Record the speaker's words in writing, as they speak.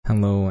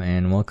Hello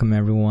and welcome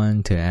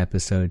everyone to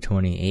episode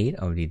 28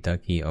 of the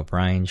Ducky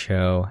Obrien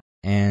show.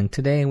 And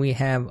today we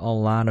have a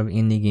lot of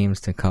indie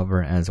games to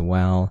cover as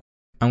well.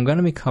 I'm going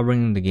to be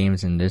covering the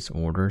games in this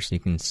order so you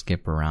can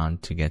skip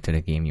around to get to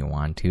the game you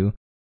want to.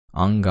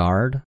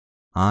 Garde,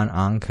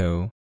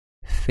 Ankou,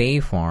 Fae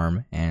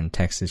Farm, and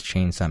Texas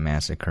Chainsaw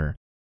Massacre.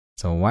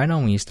 So why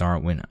don't we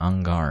start with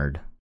Garde?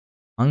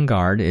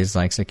 Garde is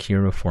like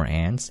Sekiro for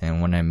ants,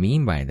 and what I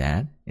mean by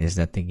that is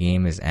that the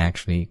game is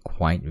actually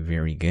quite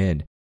very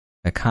good.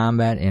 The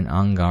combat in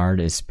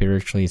Garde is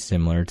spiritually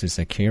similar to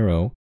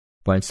Sekiro,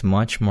 but it's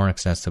much more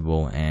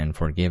accessible and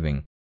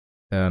forgiving.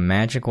 The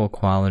magical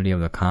quality of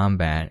the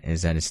combat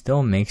is that it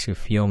still makes you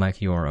feel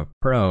like you are a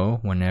pro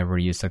whenever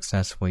you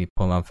successfully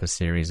pull off a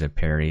series of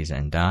parries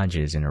and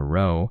dodges in a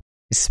row,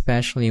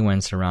 especially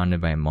when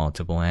surrounded by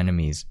multiple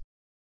enemies.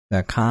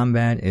 The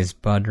combat is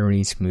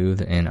buttery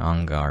smooth in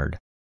Garde.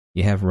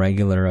 You have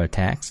regular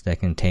attacks that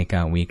can take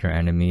out weaker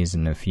enemies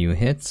in a few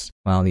hits,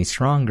 while the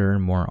stronger,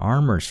 more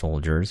armored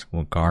soldiers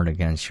will guard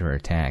against your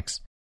attacks.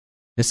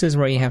 This is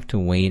where you have to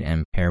wait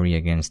and parry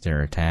against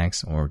their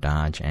attacks or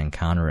dodge and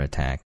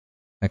counterattack.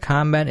 The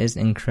combat is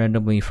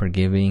incredibly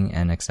forgiving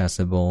and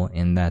accessible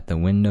in that the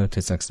window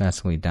to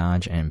successfully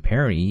dodge and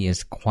parry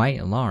is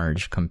quite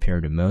large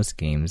compared to most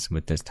games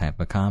with this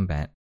type of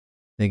combat.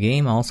 The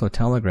game also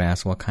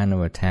telegraphs what kind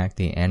of attack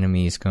the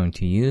enemy is going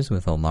to use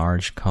with a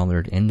large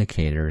colored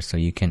indicator so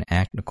you can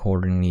act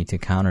accordingly to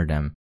counter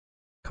them.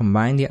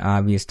 Combine the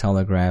obvious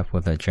telegraph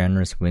with a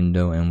generous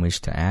window in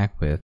which to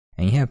act with,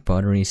 and you have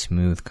buttery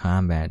smooth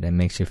combat that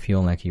makes you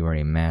feel like you are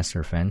a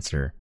master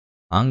fencer.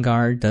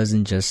 Garde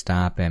doesn't just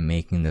stop at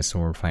making the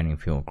sword fighting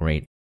feel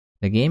great.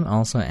 The game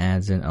also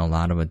adds in a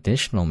lot of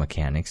additional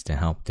mechanics to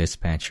help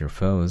dispatch your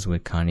foes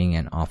with cunning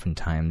and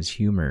oftentimes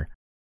humor.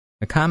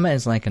 The combat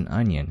is like an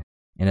onion.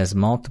 It has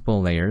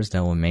multiple layers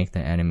that will make the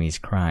enemies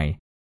cry.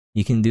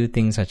 You can do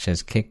things such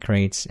as kick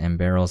crates and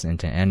barrels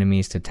into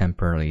enemies to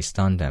temporarily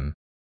stun them.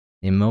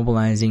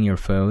 Immobilizing your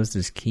foes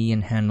is key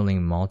in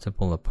handling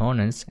multiple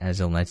opponents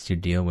as it lets you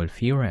deal with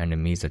fewer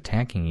enemies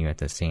attacking you at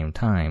the same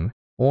time,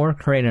 or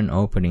create an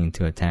opening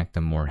to attack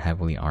the more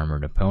heavily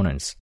armored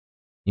opponents.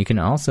 You can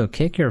also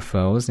kick your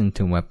foes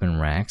into weapon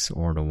racks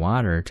or the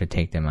water to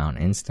take them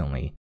out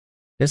instantly.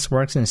 This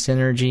works in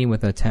synergy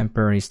with a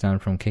temporary stun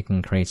from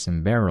kicking crates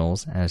and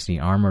barrels, as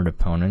the armored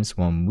opponents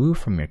won't move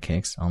from your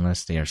kicks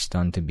unless they are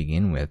stunned to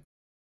begin with.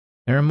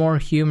 There are more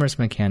humorous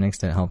mechanics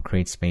that help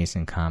create space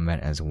in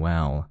combat as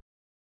well.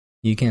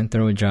 You can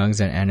throw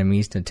jugs at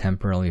enemies to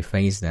temporarily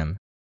phase them.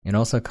 It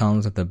also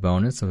comes with the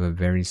bonus of a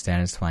very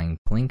satisfying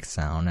plink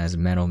sound as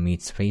metal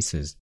meets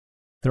faces.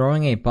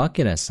 Throwing a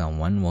bucket at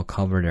someone will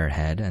cover their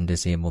head and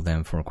disable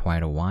them for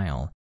quite a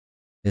while.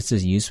 This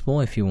is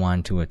useful if you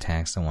want to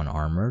attack someone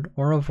armored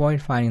or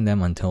avoid fighting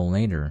them until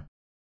later.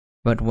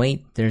 But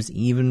wait, there's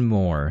even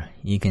more.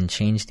 You can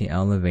change the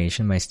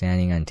elevation by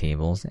standing on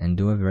tables and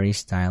do a very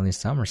stylish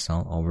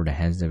somersault over the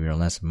heads of your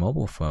less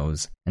mobile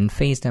foes and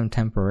phase them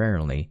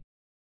temporarily.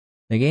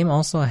 The game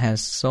also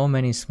has so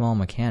many small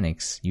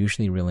mechanics,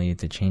 usually related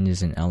to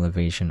changes in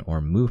elevation or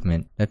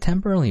movement, that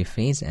temporarily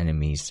phase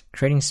enemies,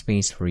 creating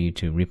space for you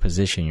to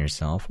reposition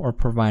yourself or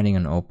providing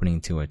an opening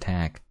to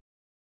attack.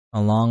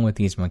 Along with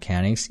these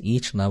mechanics,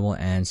 each level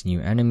adds new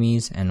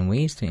enemies and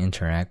ways to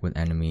interact with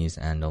enemies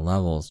and the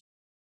levels.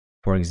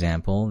 For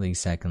example, the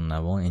second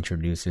level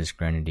introduces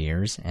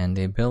grenadiers and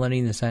the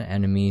ability to set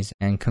enemies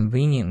and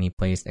conveniently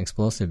place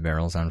explosive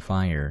barrels on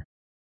fire.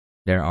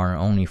 There are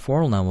only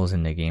 4 levels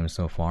in the game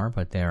so far,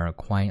 but they are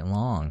quite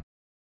long.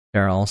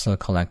 There are also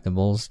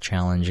collectibles,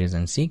 challenges,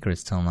 and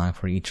secrets to unlock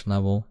for each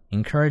level,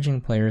 encouraging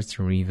players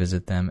to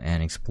revisit them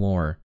and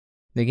explore.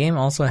 The game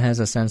also has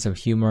a sense of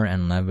humor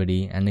and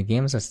levity, and the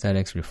game's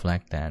aesthetics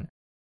reflect that.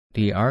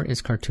 The art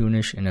is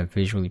cartoonish in a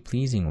visually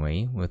pleasing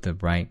way, with the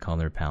bright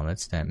color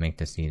palettes that make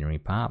the scenery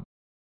pop.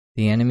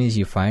 The enemies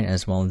you fight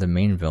as well as the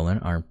main villain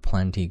are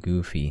plenty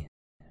goofy.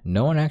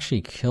 No one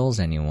actually kills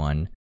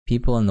anyone.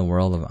 People in the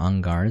world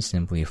of Garde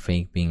simply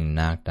fake being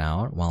knocked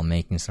out while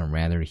making some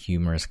rather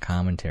humorous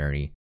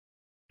commentary.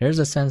 There's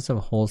a sense of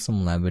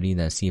wholesome levity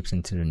that seeps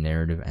into the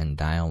narrative and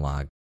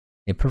dialogue.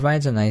 It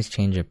provides a nice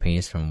change of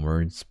pace from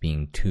words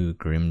being too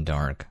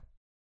grimdark.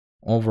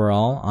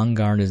 Overall,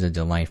 Garde is a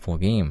delightful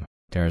game.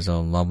 There's a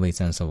lovely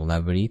sense of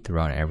levity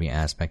throughout every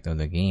aspect of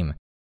the game.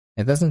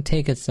 It doesn't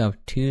take itself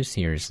too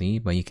seriously,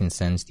 but you can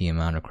sense the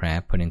amount of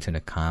crap put into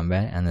the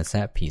combat and the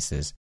set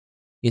pieces.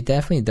 You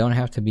definitely don't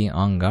have to be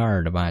on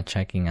guard about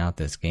checking out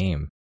this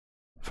game.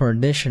 For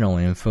additional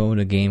info,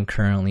 the game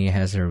currently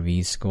has a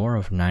review score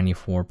of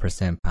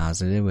 94%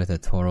 positive with a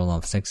total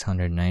of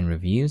 609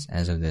 reviews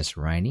as of this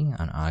writing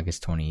on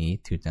August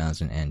 28,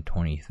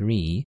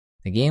 2023.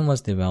 The game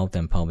was developed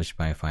and published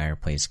by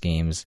Fireplace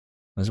Games,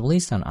 was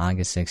released on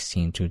August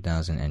 16,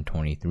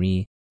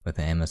 2023 with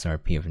an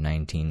MSRP of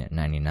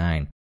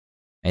 $19.99.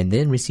 I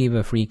did receive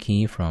a free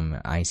key from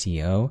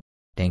ICO.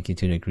 Thank you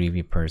to the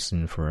greedy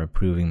person for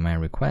approving my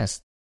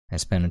request. I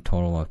spent a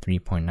total of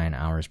 3.9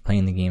 hours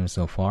playing the game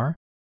so far,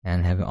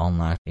 and have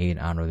unlocked 8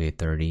 out of the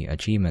 30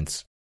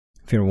 achievements.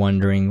 If you're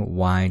wondering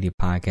why the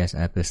podcast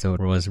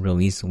episode was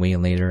released way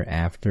later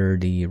after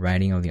the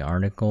writing of the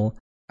article,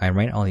 I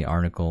write all the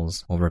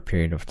articles over a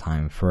period of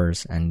time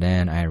first, and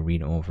then I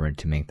read over it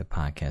to make the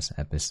podcast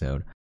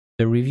episode.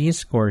 The review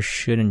score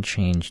shouldn't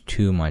change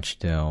too much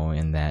though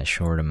in that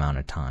short amount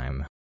of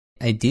time.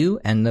 I do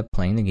end up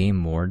playing the game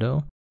more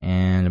though,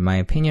 and my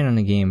opinion on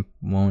the game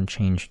won't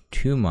change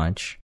too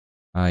much.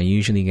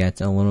 Usually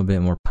gets a little bit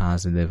more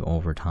positive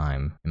over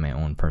time in my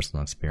own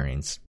personal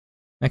experience.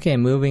 Okay,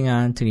 moving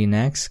on to the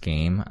next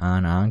game,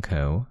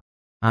 Ankou.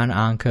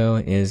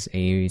 Ankou is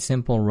a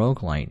simple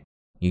roguelite.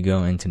 You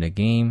go into the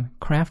game,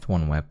 craft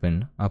one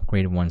weapon,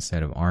 upgrade one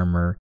set of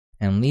armor,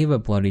 and leave a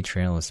bloody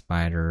trail of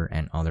spider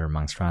and other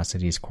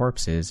monstrosities'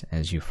 corpses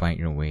as you fight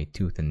your way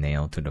tooth and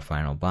nail to the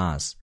final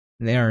boss.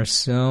 There are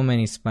so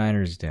many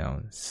spiders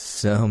though,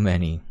 so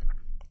many.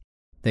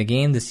 The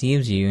game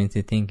deceives you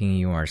into thinking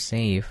you are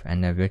safe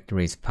and that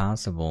victory is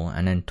possible,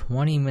 and then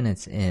 20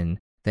 minutes in,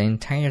 the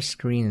entire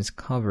screen is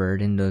covered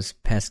in those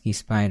pesky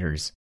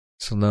spiders.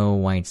 Slow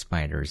white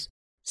spiders,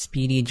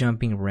 speedy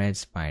jumping red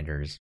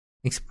spiders,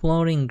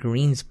 exploding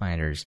green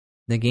spiders.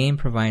 The game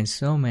provides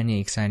so many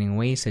exciting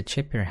ways to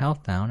chip your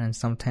health down and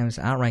sometimes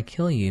outright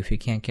kill you if you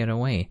can't get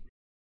away.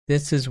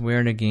 This is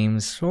where the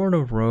game's sort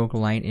of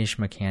roguelite-ish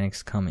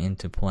mechanics come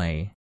into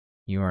play.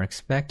 You are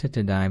expected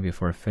to die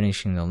before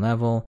finishing the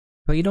level,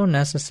 but you don't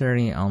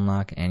necessarily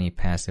unlock any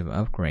passive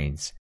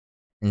upgrades.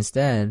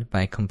 Instead,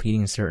 by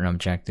completing certain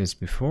objectives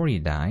before you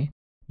die,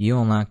 you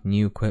unlock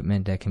new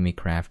equipment that can be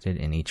crafted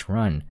in each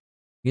run.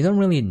 You don't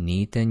really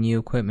need the new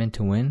equipment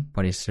to win,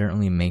 but it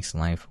certainly makes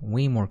life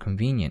way more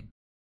convenient.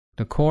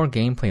 The core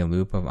gameplay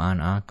loop of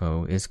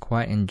Ankou is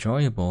quite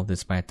enjoyable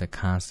despite the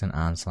constant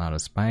onslaught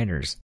of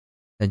spiders.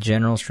 The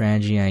general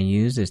strategy I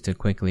use is to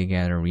quickly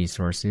gather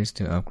resources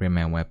to upgrade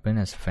my weapon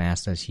as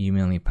fast as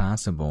humanly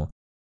possible.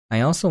 I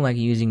also like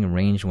using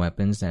ranged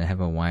weapons that have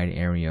a wide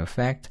area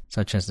effect,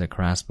 such as the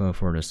crossbow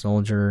for the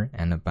soldier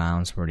and the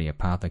bounce for the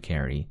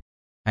apothecary.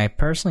 I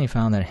personally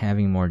found that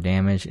having more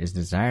damage is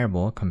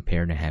desirable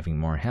compared to having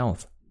more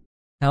health.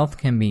 Health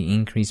can be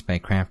increased by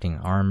crafting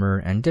armor,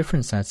 and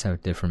different sets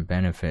have different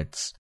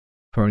benefits.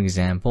 For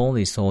example,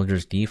 the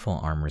soldier's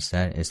default armor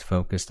set is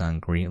focused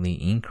on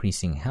greatly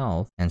increasing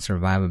health and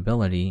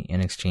survivability in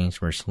exchange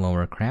for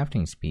slower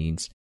crafting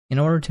speeds, in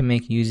order to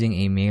make using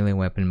a melee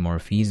weapon more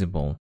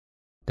feasible.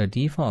 The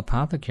default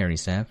apothecary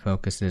set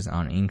focuses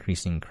on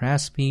increasing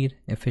craft speed,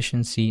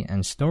 efficiency,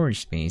 and storage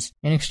space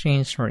in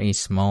exchange for a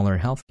smaller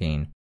health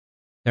gain.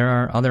 There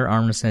are other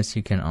armor sets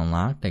you can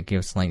unlock that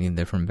give slightly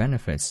different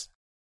benefits.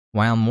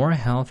 While more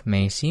health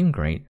may seem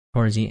great,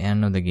 towards the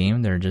end of the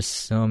game there are just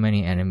so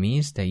many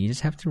enemies that you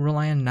just have to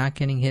rely on not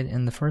getting hit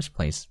in the first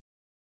place.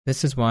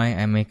 This is why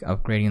I make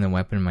upgrading the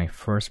weapon my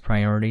first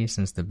priority,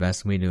 since the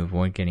best way to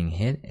avoid getting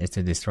hit is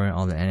to destroy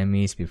all the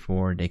enemies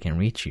before they can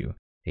reach you.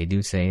 They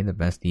do say the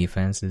best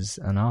defense is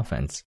an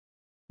offense.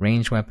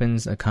 Ranged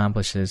weapons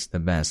accomplish this the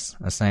best.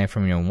 Aside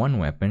from your one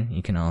weapon,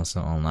 you can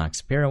also unlock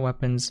spirit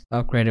weapons,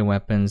 upgraded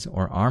weapons,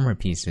 or armor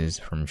pieces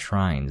from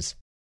shrines.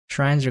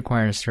 Shrines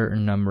require a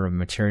certain number of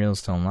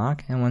materials to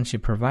unlock, and once you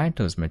provide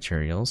those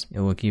materials, it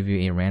will give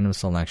you a random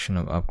selection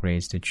of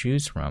upgrades to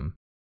choose from.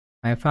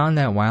 I found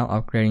that while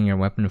upgrading your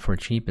weapon for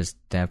cheap is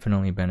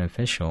definitely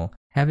beneficial,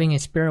 having a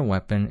spirit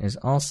weapon is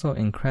also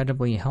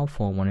incredibly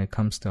helpful when it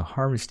comes to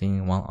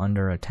harvesting while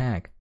under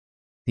attack.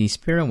 The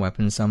spirit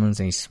weapon summons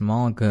a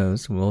small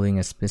ghost wielding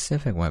a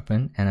specific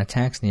weapon and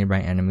attacks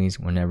nearby enemies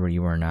whenever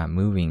you are not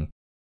moving.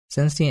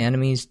 Since the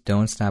enemies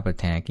don't stop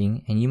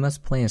attacking and you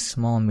must play a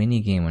small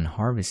minigame when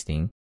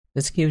harvesting,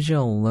 this gives you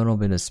a little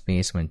bit of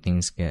space when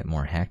things get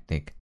more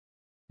hectic.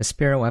 The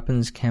spirit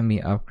weapons can be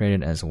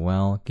upgraded as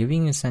well,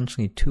 giving you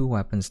essentially 2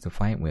 weapons to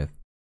fight with.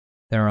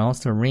 There are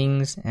also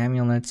rings,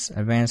 amulets,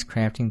 advanced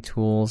crafting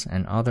tools,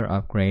 and other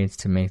upgrades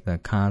to make the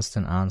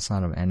constant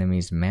onslaught of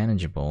enemies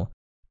manageable,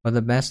 but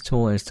the best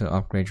tool is to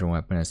upgrade your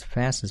weapon as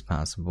fast as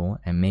possible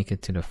and make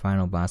it to the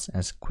final boss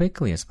as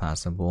quickly as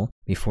possible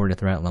before the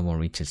threat level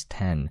reaches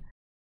 10.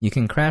 You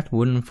can craft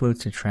wooden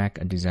flutes to track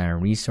a desired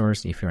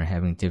resource if you are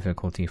having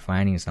difficulty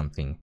finding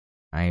something.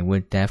 I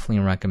would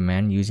definitely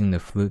recommend using the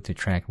flute to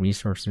track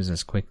resources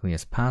as quickly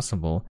as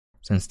possible,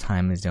 since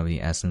time is of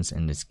the essence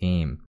in this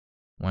game.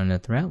 When the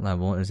threat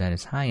level is at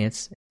its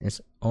highest,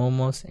 it's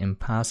almost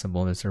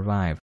impossible to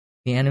survive.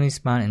 The enemies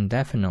spawn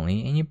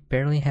indefinitely and you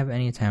barely have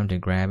any time to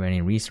grab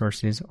any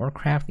resources or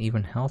craft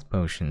even health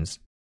potions.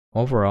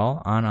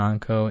 Overall,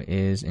 Ankou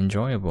is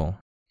enjoyable.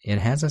 It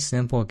has a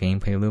simple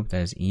gameplay loop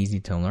that is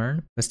easy to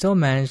learn, but still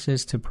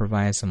manages to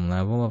provide some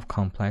level of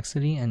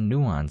complexity and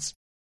nuance.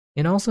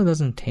 It also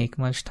doesn't take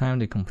much time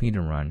to complete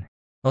a run.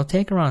 It'll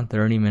take around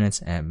 30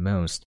 minutes at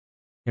most.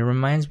 It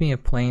reminds me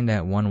of playing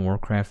that one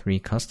Warcraft 3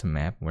 custom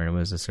map where it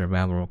was a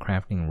survival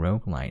crafting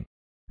roguelite.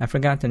 I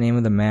forgot the name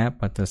of the map,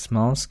 but the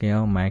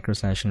small-scale,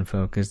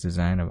 micro-session-focused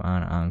design of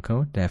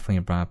Ankou definitely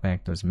brought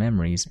back those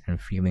memories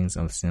and feelings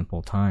of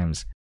simple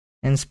times.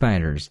 And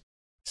spiders.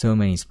 So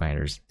many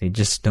spiders. They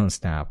just don't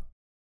stop.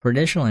 For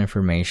additional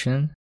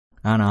information,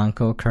 On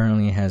Ankou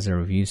currently has a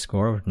review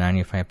score of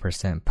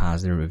 95%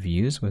 positive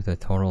reviews with a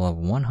total of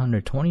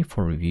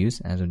 124 reviews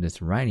as of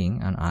this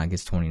writing on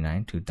August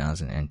 29,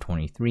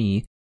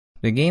 2023.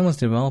 The game was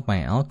developed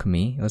by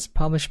Alchemy, it was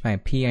published by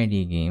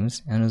PID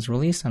Games, and was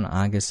released on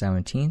August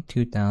 17,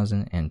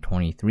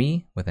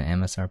 2023 with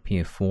an MSRP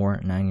of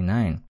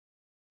 $4.99.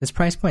 This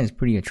price point is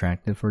pretty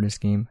attractive for this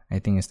game. I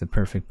think it's the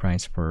perfect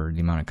price for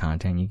the amount of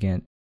content you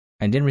get.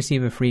 I did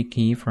receive a free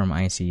key from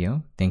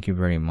ICO. Thank you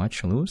very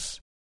much, Luz.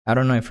 I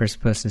don't know if we're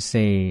supposed to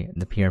say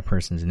the PR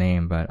person's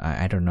name, but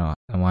I don't know.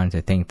 I wanted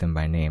to thank them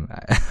by name.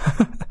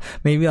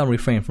 Maybe I'll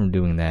refrain from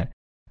doing that.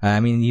 I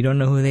mean, you don't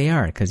know who they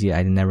are because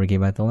I never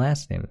gave out the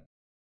last name.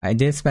 I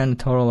did spend a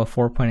total of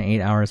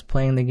 4.8 hours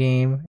playing the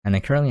game, and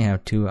I currently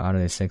have 2 out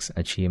of the 6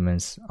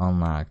 achievements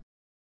unlocked.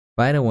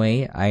 By the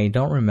way, I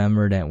don't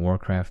remember that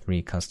Warcraft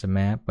 3 custom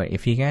map, but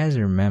if you guys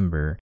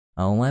remember,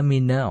 let me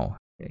know.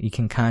 You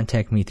can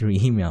contact me through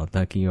email,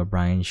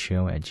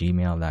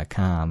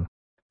 duckyobrienshow@gmail.com.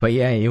 But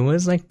yeah, it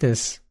was like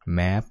this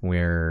map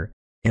where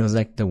it was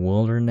like the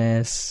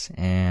wilderness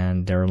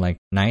and there were like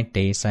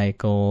night-day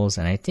cycles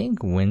and I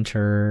think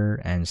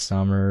winter and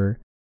summer.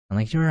 And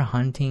like you were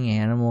hunting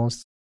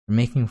animals,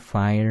 making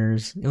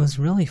fires. It was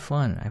really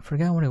fun. I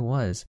forgot what it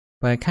was.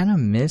 But I kind of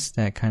missed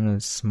that kind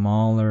of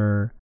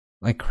smaller,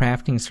 like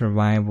crafting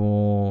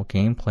survival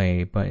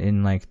gameplay, but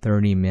in like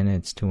 30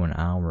 minutes to an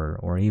hour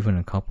or even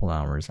a couple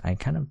hours. I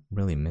kind of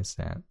really missed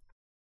that.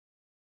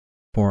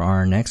 For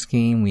our next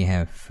game, we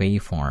have Fae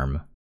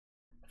Farm.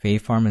 Fae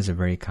Farm is a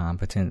very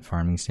competent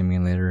farming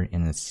simulator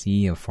in a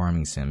sea of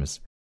farming sims.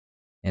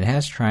 It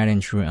has tried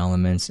and true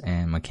elements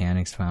and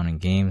mechanics found in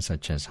games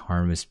such as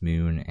Harvest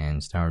Moon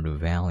and Stardew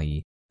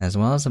Valley, as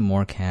well as the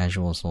more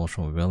casual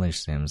social village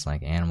sims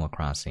like Animal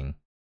Crossing.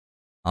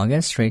 I'll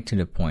get straight to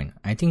the point.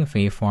 I think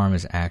Fae Farm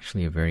is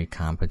actually a very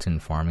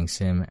competent farming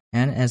sim,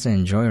 and as an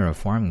enjoyer of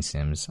farming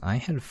sims, I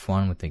had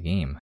fun with the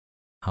game.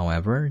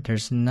 However,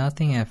 there's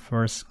nothing at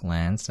first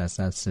glance that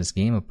sets this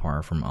game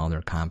apart from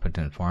other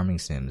competent farming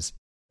sims.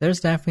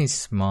 There's definitely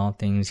small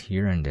things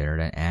here and there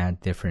that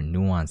add different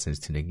nuances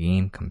to the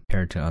game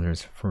compared to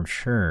others for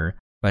sure,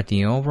 but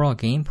the overall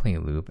gameplay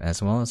loop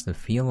as well as the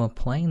feel of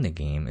playing the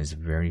game is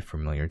very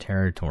familiar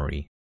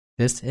territory.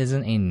 This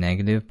isn't a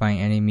negative by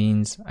any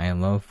means. I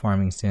love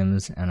farming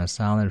sims and a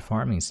solid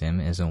farming sim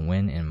is a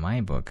win in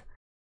my book.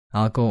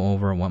 I'll go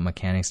over what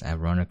mechanics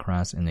I've run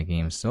across in the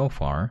game so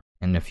far,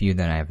 and a few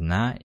that I have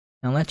not,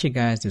 and let you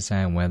guys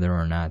decide whether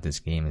or not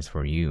this game is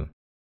for you.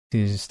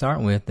 To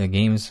start with, the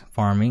game's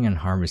farming and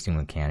harvesting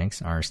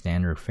mechanics are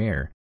standard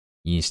fare.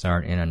 You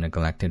start in a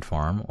neglected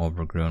farm,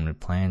 overgrown with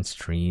plants,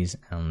 trees,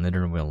 and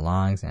littered with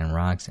logs and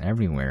rocks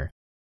everywhere.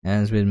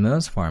 As with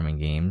most farming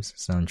games,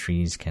 some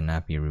trees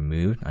cannot be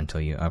removed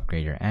until you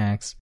upgrade your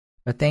axe,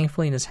 but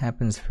thankfully this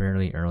happens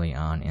fairly early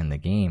on in the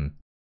game.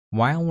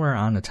 While we're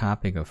on the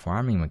topic of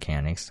farming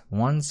mechanics,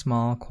 one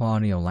small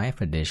quality of life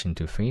addition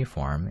to Fae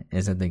Farm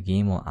is that the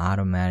game will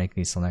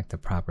automatically select the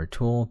proper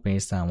tool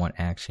based on what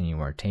action you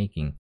are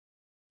taking.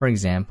 For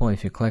example,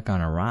 if you click on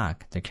a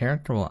rock, the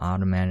character will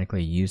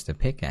automatically use the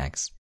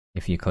pickaxe.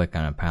 If you click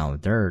on a pile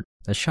of dirt,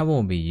 the shovel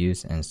will be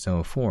used and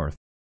so forth.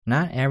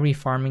 Not every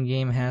farming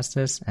game has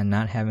this, and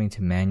not having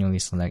to manually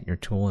select your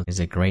tool is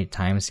a great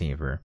time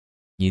saver.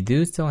 You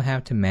do still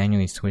have to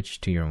manually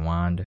switch to your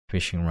wand,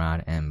 fishing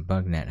rod, and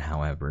bug net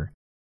however.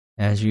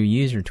 As you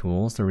use your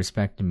tools, the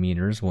respective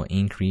meters will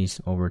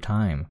increase over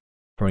time.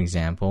 For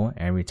example,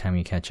 every time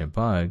you catch a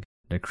bug,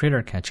 the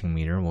critter catching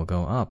meter will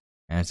go up.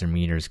 As the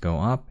meters go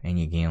up and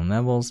you gain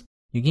levels,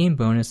 you gain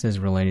bonuses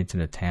related to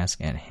the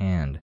task at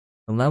hand.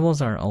 The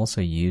levels are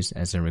also used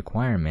as a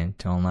requirement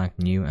to unlock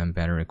new and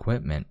better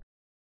equipment.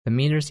 The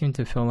meters seem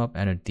to fill up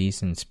at a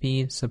decent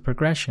speed, so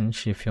progression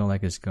should feel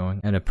like it's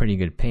going at a pretty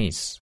good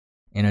pace.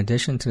 In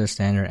addition to the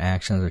standard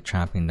actions of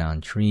chopping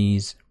down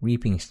trees,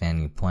 reaping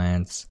standing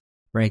plants,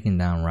 breaking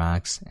down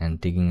rocks,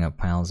 and digging up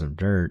piles of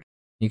dirt,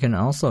 you can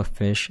also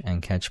fish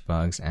and catch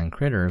bugs and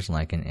critters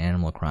like in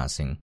Animal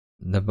Crossing.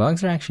 The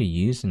bugs are actually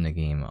used in the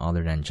game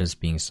other than just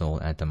being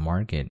sold at the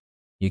market.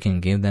 You can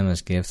give them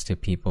as gifts to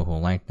people who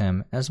like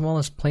them, as well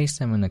as place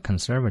them in the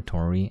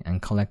conservatory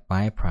and collect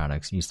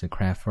byproducts used to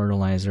craft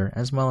fertilizer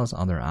as well as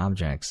other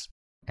objects.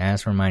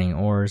 As for mining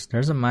ores,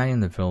 there's a mine in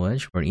the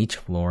village where each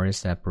floor is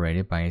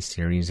separated by a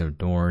series of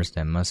doors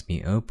that must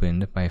be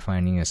opened by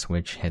finding a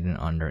switch hidden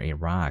under a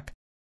rock.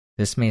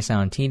 This may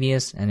sound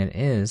tedious, and it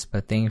is,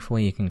 but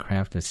thankfully you can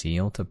craft a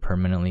seal to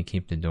permanently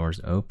keep the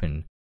doors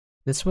open.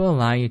 This will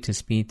allow you to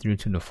speed through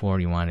to the floor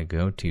you want to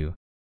go to.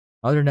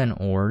 Other than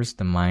ores,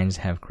 the mines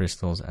have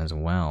crystals as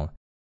well.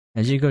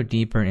 As you go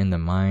deeper in the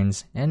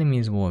mines,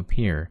 enemies will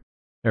appear.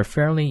 They're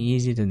fairly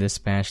easy to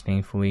dispatch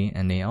thankfully,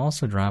 and they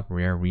also drop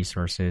rare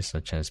resources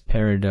such as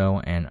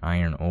peridot and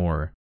iron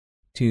ore.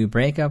 To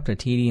break up the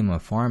tedium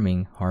of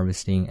farming,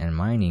 harvesting, and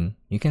mining,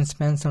 you can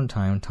spend some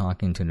time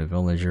talking to the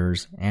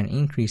villagers and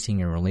increasing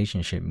your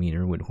relationship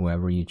meter with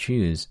whoever you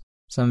choose.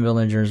 Some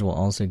villagers will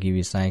also give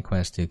you side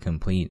quests to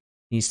complete.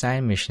 These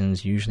side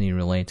missions usually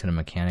relate to the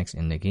mechanics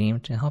in the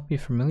game to help you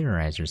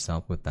familiarize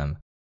yourself with them.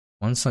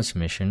 One such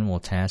mission will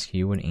task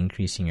you with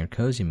increasing your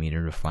cozy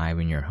meter to 5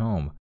 in your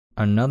home.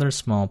 Another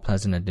small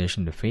pleasant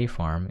addition to Fae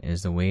Farm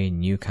is the way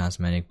new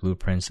cosmetic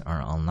blueprints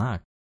are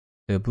unlocked.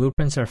 The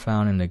blueprints are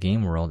found in the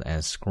game world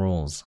as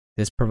scrolls.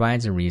 This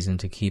provides a reason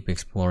to keep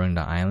exploring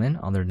the island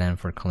other than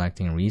for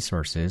collecting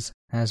resources,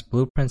 as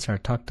blueprints are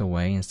tucked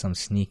away in some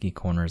sneaky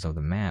corners of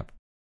the map.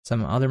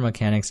 Some other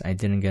mechanics I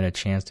didn't get a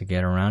chance to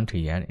get around to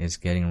yet is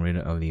getting rid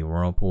of the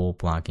whirlpool,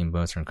 blocking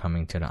boats from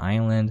coming to the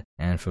island,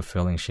 and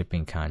fulfilling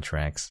shipping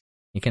contracts.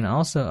 You can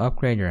also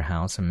upgrade your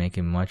house and make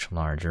it much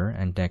larger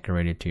and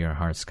decorate it to your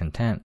heart's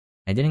content.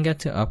 I didn't get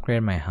to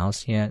upgrade my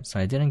house yet, so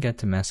I didn't get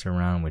to mess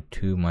around with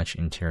too much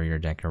interior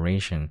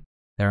decoration.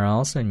 There are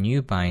also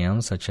new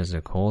biomes such as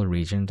the cold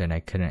region that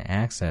I couldn't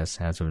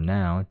access as of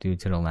now due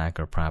to the lack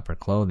of proper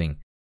clothing.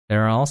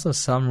 There are also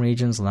some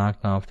regions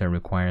locked off that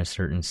require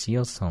certain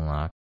seals to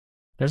unlock.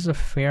 There's a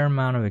fair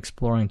amount of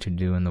exploring to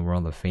do in the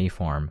world of Fae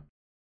Farm.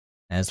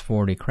 As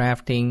for the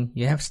crafting,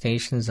 you have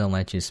stations that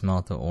let you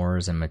smelt the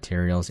ores and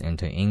materials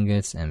into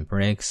ingots and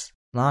bricks,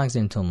 logs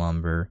into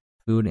lumber,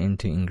 food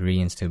into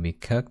ingredients to be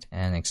cooked,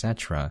 and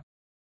etc.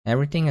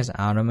 Everything is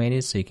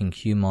automated so you can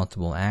queue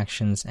multiple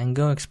actions and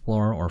go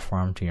explore or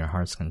farm to your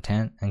heart's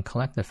content and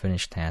collect the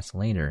finished task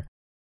later.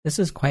 This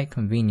is quite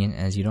convenient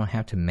as you don't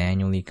have to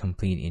manually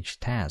complete each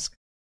task.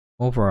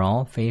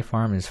 Overall, Fae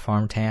Farm is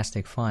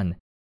farmtastic fun.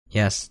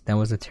 Yes, that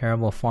was a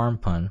terrible farm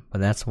pun, but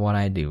that's what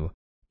I do.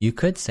 You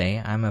could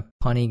say I'm a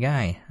punny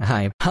guy.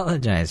 I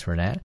apologize for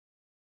that.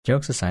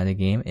 Jokes aside, the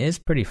game is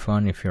pretty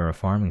fun if you're a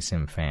farming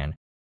sim fan.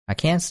 I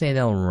can't say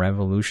they'll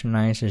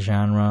revolutionize the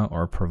genre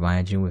or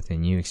provide you with a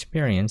new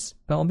experience,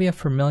 but it'll be a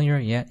familiar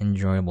yet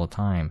enjoyable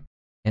time.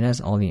 It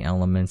has all the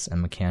elements and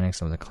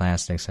mechanics of the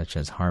classics such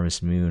as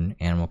Harvest Moon,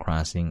 Animal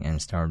Crossing, and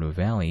Stardew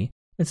Valley,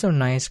 with some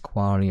nice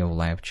quality of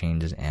life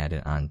changes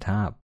added on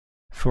top.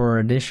 For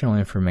additional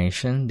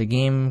information, the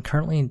game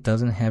currently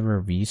doesn't have a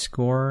review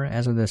score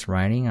as of this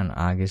writing on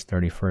August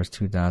 31st,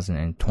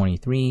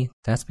 2023.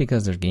 That's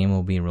because the game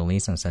will be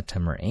released on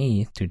September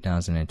 8th,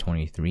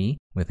 2023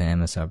 with an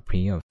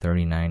MSRP of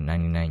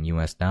 $39.99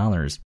 US.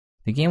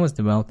 The game was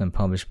developed and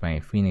published by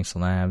Phoenix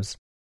Labs,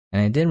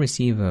 and I did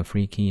receive a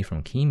free key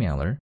from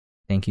Keymailer.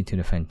 Thank you to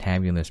the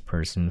fantabulous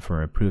person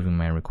for approving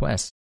my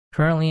request.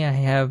 Currently, I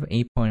have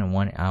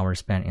 8.1 hours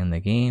spent in the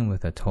game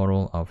with a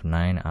total of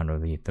 9 out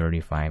of the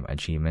 35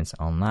 achievements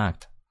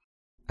unlocked.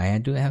 I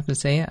do have to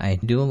say, I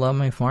do love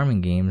my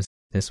farming games.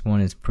 This one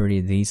is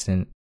pretty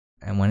decent.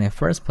 And when I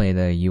first played,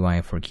 the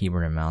UI for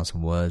keyboard and mouse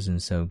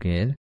wasn't so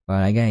good,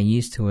 but I got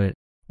used to it.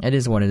 It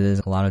is what it is.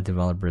 A lot of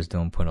developers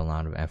don't put a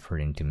lot of effort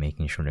into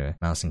making sure the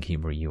mouse and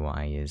keyboard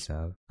UI is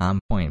on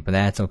point, but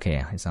that's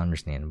okay. It's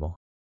understandable.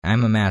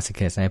 I'm a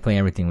masochist. I play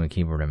everything with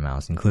keyboard and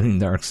mouse, including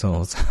Dark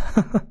Souls.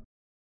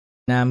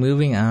 Now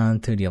moving on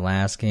to the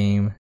last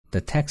game, the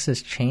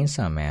Texas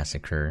Chainsaw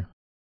Massacre.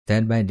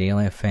 Dead by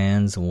Daylight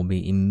fans will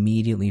be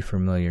immediately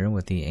familiar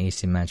with the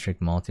asymmetric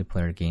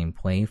multiplayer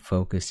gameplay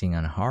focusing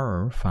on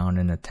horror found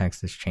in the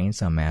Texas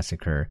Chainsaw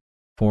Massacre.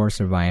 4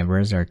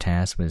 survivors are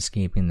tasked with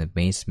escaping the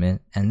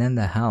basement and then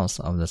the house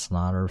of the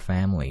Slaughter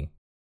family.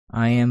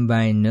 I am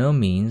by no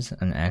means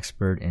an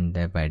expert in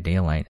Dead by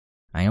Daylight.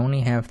 I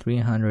only have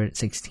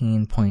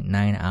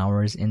 316.9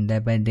 hours in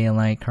Dead by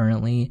Daylight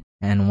currently,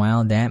 and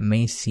while that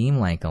may seem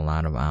like a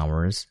lot of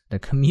hours, the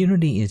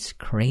community is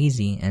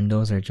crazy and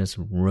those are just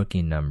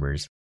rookie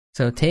numbers.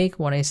 So take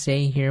what I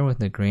say here with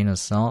a grain of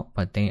salt,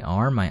 but they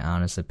are my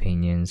honest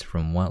opinions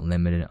from what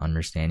limited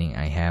understanding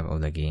I have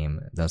of the game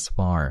thus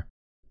far.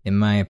 In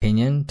my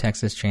opinion,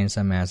 Texas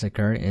Chainsaw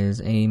Massacre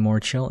is a more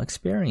chill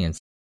experience.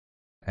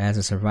 As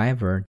a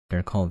survivor,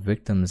 they're called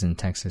victims in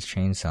Texas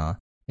Chainsaw.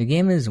 The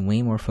game is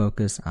way more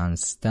focused on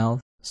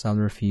stealth,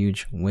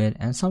 subterfuge, wit,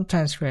 and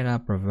sometimes straight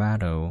up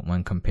bravado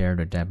when compared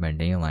to Dead by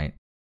Daylight.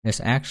 It's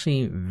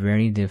actually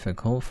very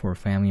difficult for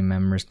family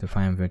members to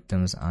find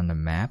victims on the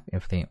map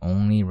if they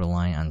only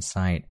rely on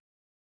sight.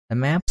 The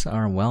maps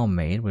are well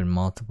made with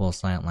multiple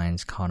sight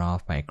lines cut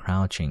off by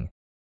crouching.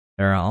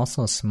 There are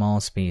also small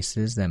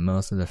spaces that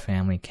most of the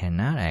family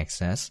cannot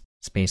access,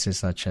 spaces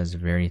such as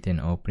very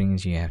thin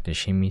openings you have to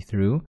shimmy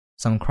through,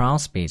 some crawl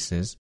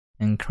spaces,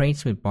 and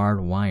crates with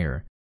barbed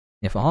wire.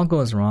 If all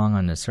goes wrong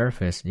on the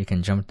surface, you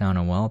can jump down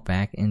a well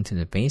back into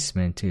the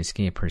basement to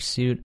escape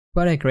pursuit,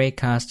 but at great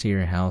cost to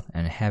your health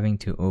and having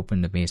to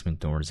open the basement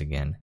doors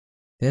again.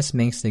 This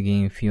makes the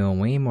game feel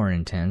way more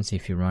intense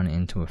if you run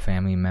into a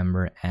family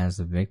member as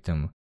the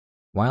victim.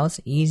 While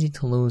it's easy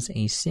to lose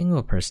a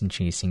single person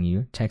chasing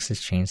you, Texas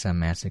Chainsaw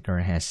Massacre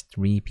has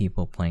 3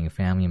 people playing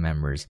family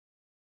members.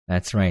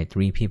 That's right,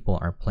 3 people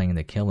are playing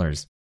the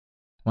killers.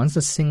 Once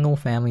a single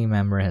family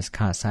member has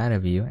caught sight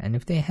of you, and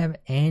if they have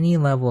any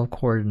level of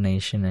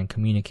coordination and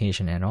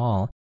communication at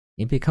all,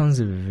 it becomes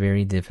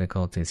very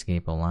difficult to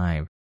escape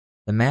alive.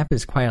 The map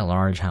is quite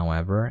large,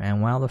 however,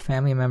 and while the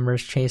family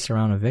members chase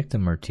around a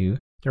victim or two,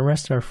 the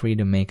rest are free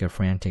to make a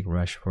frantic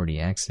rush for the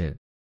exit.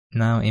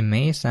 Now, it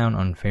may sound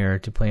unfair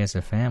to play as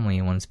a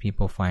family once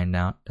people find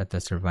out that the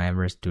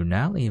survivors do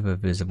not leave a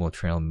visible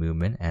trail of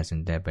movement as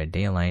in Dead by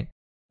Daylight,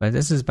 But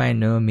this is by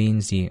no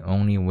means the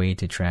only way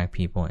to track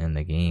people in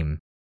the game.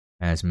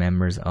 As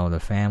members of the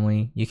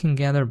family, you can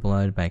gather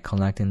blood by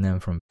collecting them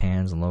from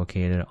pans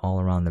located all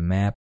around the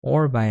map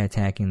or by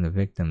attacking the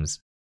victims.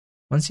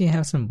 Once you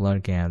have some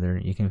blood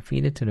gathered, you can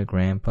feed it to the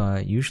grandpa,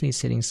 usually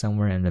sitting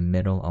somewhere in the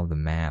middle of the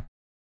map.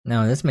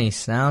 Now this may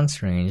sound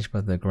strange,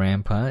 but the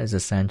grandpa is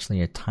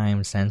essentially a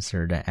time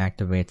sensor that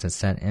activates at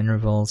set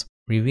intervals,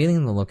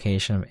 revealing the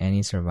location of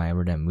any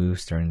survivor that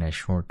moves during that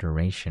short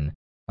duration.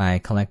 By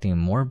collecting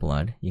more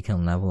blood, you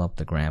can level up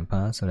the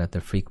grandpa so that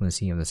the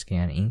frequency of the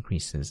scan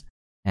increases.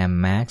 At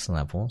max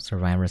level,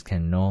 survivors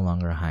can no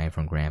longer hide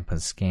from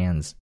grandpa's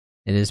scans.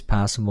 It is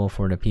possible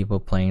for the people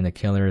playing the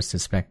killers to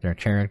spec their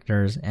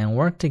characters and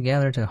work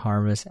together to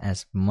harvest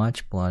as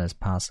much blood as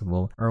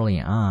possible early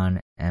on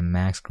and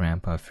max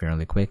grandpa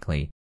fairly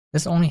quickly.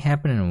 This only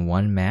happened in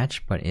one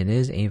match, but it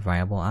is a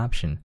viable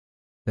option.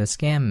 The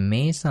scan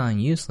may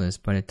sound useless,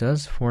 but it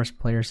does force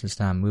players to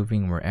stop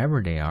moving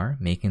wherever they are,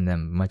 making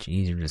them much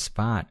easier to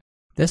spot.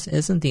 This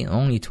isn't the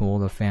only tool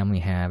the family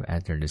have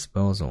at their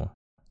disposal.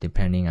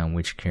 Depending on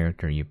which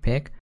character you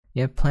pick,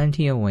 you have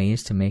plenty of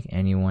ways to make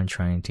anyone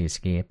trying to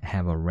escape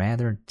have a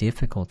rather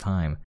difficult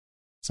time.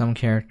 Some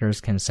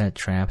characters can set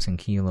traps in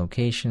key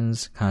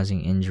locations,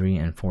 causing injury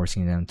and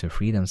forcing them to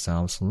free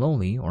themselves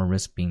slowly or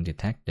risk being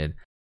detected.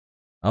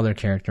 Other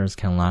characters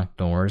can lock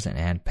doors and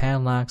add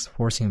padlocks,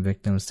 forcing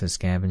victims to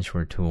scavenge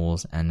for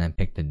tools and then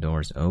pick the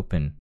doors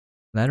open.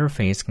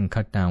 Leatherface can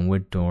cut down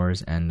wood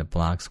doors and the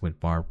blocks with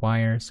barbed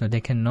wire so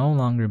they can no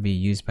longer be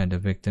used by the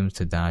victims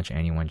to dodge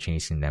anyone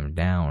chasing them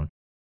down.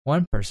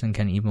 One person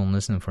can even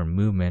listen for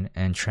movement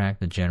and track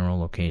the general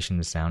location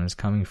the sound is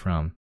coming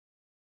from.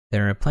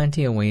 There are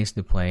plenty of ways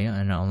to play,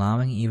 and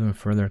allowing even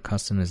further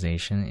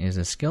customization is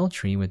a skill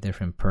tree with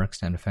different perks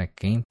that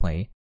affect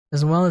gameplay,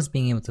 as well as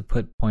being able to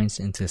put points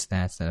into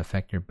stats that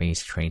affect your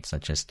base traits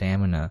such as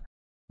stamina.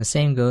 The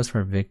same goes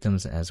for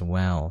victims as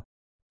well.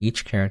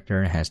 Each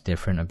character has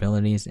different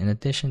abilities in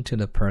addition to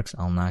the perks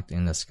unlocked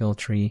in the skill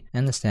tree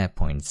and the stat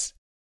points.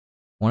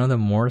 One of the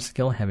more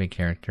skill-heavy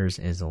characters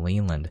is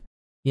Leland.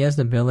 He has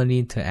the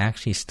ability to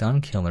actually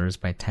stun killers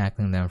by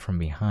tackling them from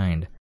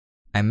behind.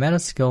 I met a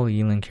skilled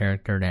Leland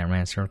character that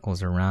ran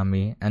circles around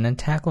me and then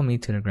tackled me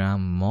to the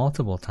ground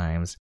multiple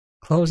times,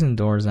 closing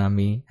doors on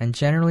me and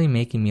generally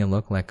making me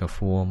look like a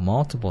fool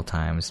multiple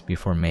times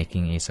before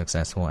making a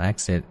successful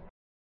exit.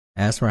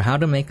 As for how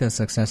to make a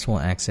successful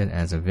exit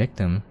as a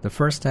victim, the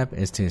first step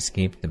is to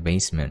escape the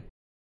basement.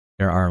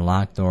 There are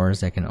locked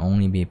doors that can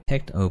only be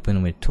picked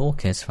open with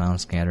toolkits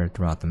found scattered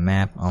throughout the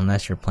map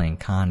unless you're playing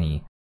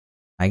Connie.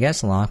 I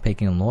guess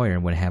lockpicking lawyer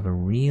would have a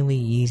really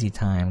easy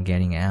time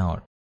getting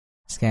out.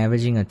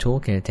 Scavenging a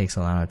toolkit takes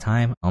a lot of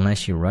time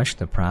unless you rush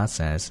the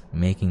process,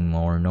 making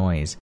more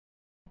noise.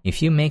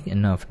 If you make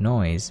enough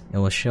noise, it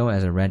will show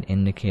as a red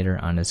indicator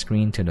on the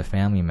screen to the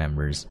family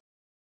members.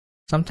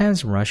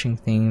 Sometimes rushing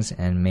things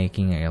and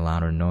making a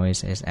lot of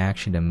noise is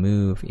actually the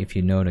move if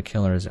you know the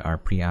killers are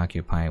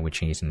preoccupied with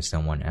chasing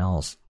someone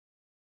else.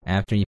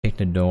 After you pick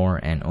the door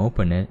and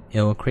open it,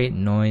 it will create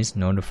noise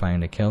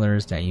notifying the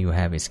killers that you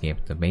have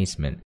escaped the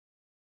basement.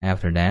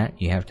 After that,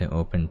 you have to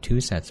open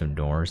 2 sets of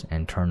doors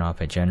and turn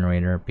off a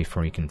generator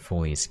before you can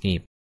fully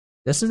escape.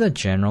 This is the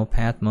general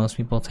path most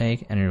people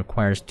take, and it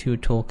requires 2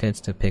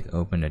 toolkits to pick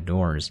open the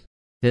doors.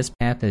 This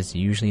path is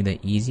usually the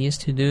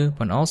easiest to do,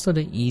 but also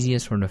the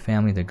easiest for the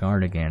family to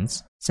guard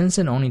against, since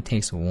it only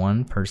takes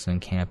one person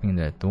camping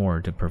the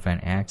door to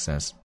prevent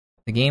access.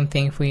 The game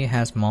thankfully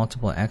has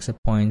multiple exit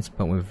points,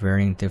 but with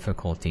varying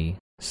difficulty.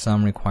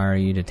 Some require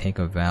you to take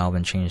a valve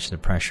and change the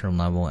pressure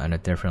level at a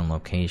different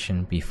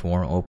location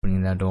before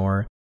opening the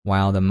door,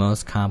 while the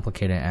most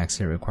complicated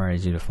exit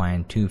requires you to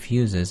find 2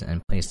 fuses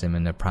and place them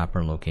in the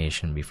proper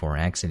location before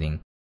exiting.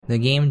 The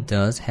game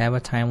does have a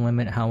time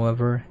limit,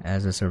 however.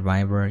 As a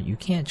survivor, you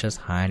can't just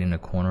hide in a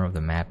corner of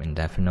the map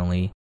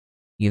indefinitely.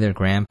 Either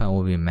Grandpa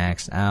will be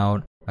maxed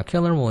out, a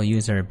killer will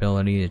use their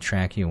ability to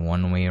track you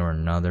one way or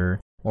another,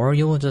 or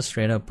you will just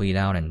straight up bleed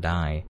out and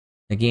die.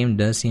 The game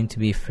does seem to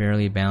be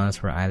fairly balanced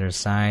for either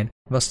side,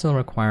 but still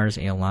requires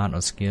a lot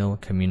of skill,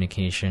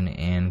 communication,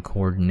 and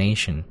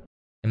coordination.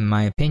 In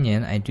my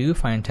opinion, I do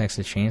find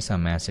Texas Chainsaw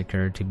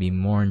Massacre to be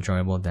more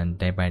enjoyable than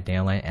Dead by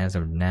Daylight as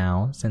of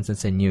now, since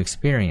it's a new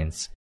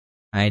experience.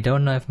 I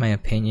don't know if my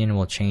opinion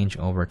will change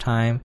over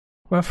time,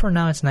 but for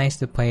now it's nice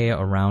to play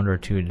a round or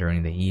 2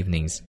 during the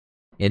evenings.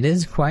 It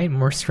is quite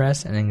more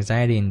stress and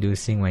anxiety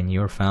inducing when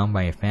you're found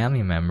by a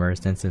family member,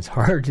 since it's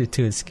harder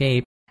to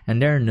escape,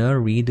 and there are no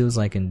redos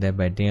like in Dead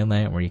by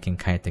Daylight where you can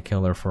kite the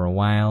killer for a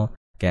while,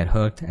 get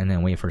hooked, and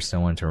then wait for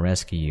someone to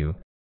rescue you.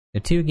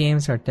 The 2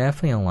 games are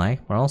definitely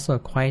alike, but also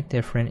quite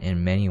different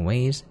in many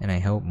ways, and I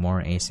hope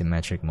more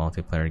asymmetric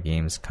multiplayer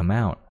games come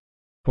out.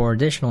 For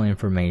additional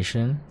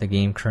information, the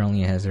game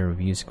currently has a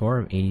review score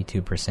of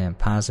 82%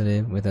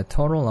 positive, with a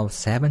total of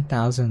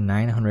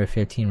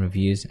 7,915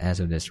 reviews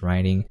as of this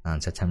writing on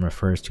September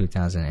 1st,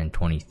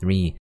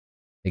 2023.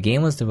 The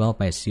game was developed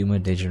by Suma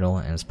Digital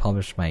and is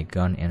published by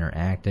Gun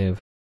Interactive. It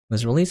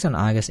was released on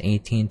August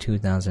 18,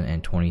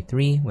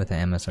 2023 with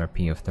an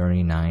MSRP of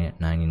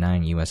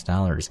 $39.99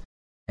 US.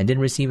 I did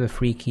receive a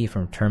free key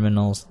from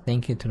Terminals.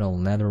 Thank you to the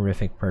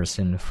leatherific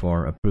person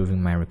for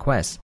approving my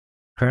request.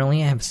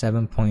 Currently I have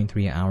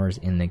 7.3 hours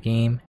in the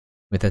game,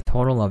 with a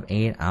total of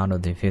 8 out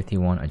of the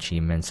 51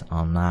 achievements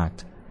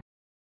unlocked.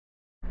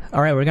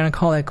 Alright, we're gonna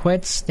call it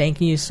quits.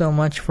 Thank you so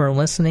much for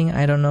listening.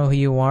 I don't know who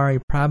you are.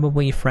 You're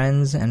probably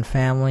friends and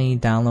family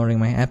downloading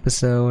my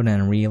episode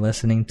and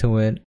re-listening to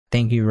it.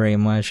 Thank you very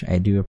much. I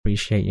do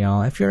appreciate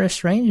y'all. If you're a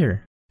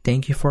stranger,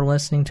 thank you for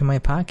listening to my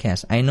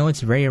podcast. I know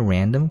it's very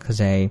random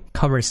because I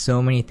cover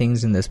so many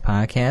things in this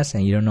podcast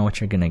and you don't know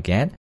what you're gonna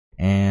get.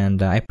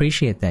 And I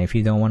appreciate that. If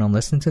you don't want to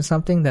listen to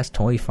something, that's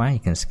totally fine. You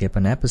can skip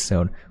an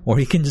episode or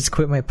you can just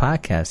quit my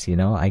podcast,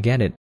 I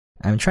get it.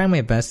 I'm trying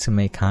my best to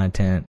make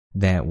content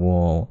that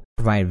will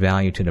provide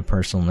value to the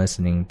person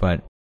listening,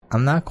 but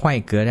I'm not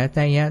quite good at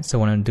that yet. So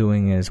what I'm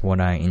doing is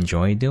what I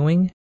enjoy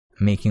doing,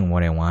 making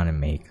what I want to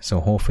make.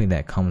 So hopefully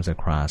that comes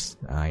across.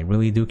 I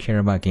really do care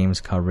about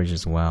games coverage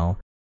as well,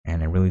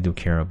 and I really do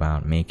care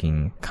about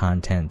making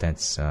content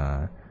that's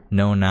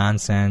no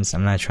nonsense.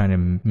 I'm not trying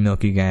to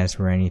milk you guys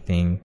for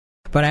anything,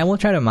 but I will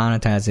try to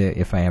monetize it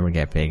if I ever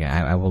get big.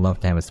 I would love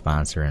to have a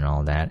sponsor and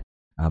all that.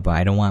 But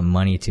I don't want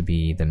money to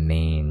be the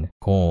main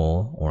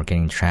goal or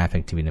getting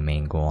traffic to be the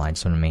main goal. I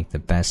just want to make the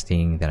best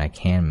thing that I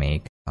can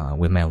make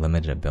with my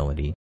limited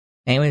ability.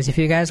 Anyways, if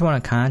you guys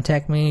want to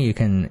contact me, you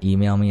can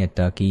email me at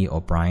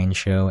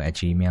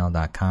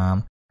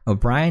duckyobrienshow@gmail.com.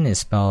 Obrien is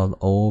spelled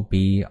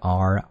O-B-R-I-E-N.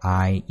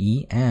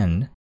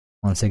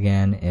 Once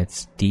again,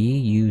 it's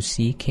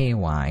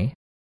DUCKY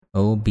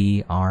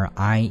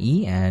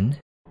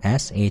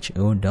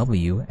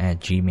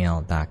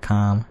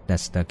OBRIENSHOW@gmail.com.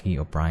 That's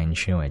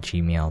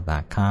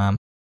duckyobrienshow@gmail.com.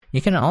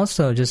 You can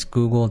also just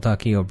Google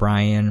Ducky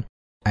Obrien.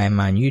 I'm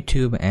on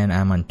YouTube and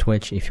I'm on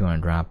Twitch if you want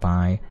to drop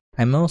by.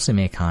 I mostly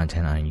make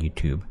content on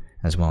YouTube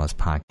as well as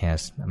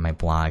podcasts. My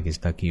blog is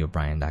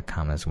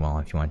duckyobrien.com as well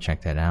if you want to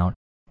check that out.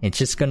 It's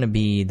just going to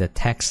be the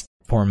text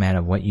format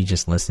of what you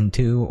just listened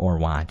to or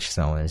watch.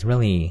 So there's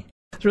really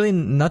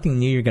nothing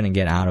new you're going to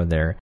get out of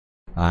there.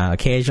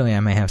 Occasionally I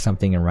might have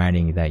something in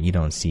writing that you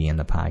don't see in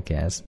the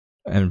podcast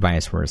and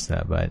vice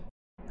versa, but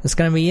that's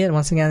gonna be it.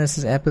 Once again, this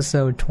is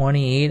episode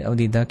 28 of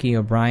the Ducky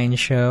Obrien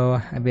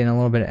Show. I've been a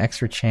little bit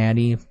extra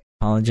chatty.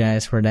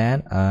 Apologize for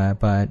that,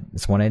 but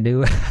it's what I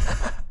do.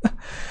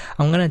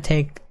 I'm gonna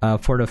take,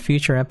 for the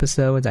future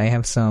episodes, I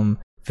have some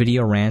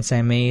video rants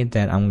I made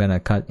that I'm gonna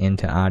cut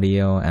into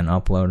audio and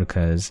upload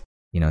because,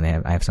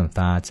 I have some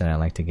thoughts that I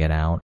like to get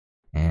out.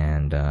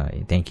 And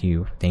thank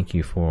you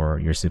for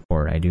your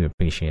support. I do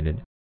appreciate it.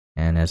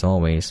 And as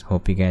always,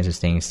 hope you guys are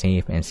staying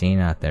safe and sane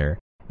out there.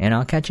 And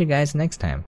I'll catch you guys next time.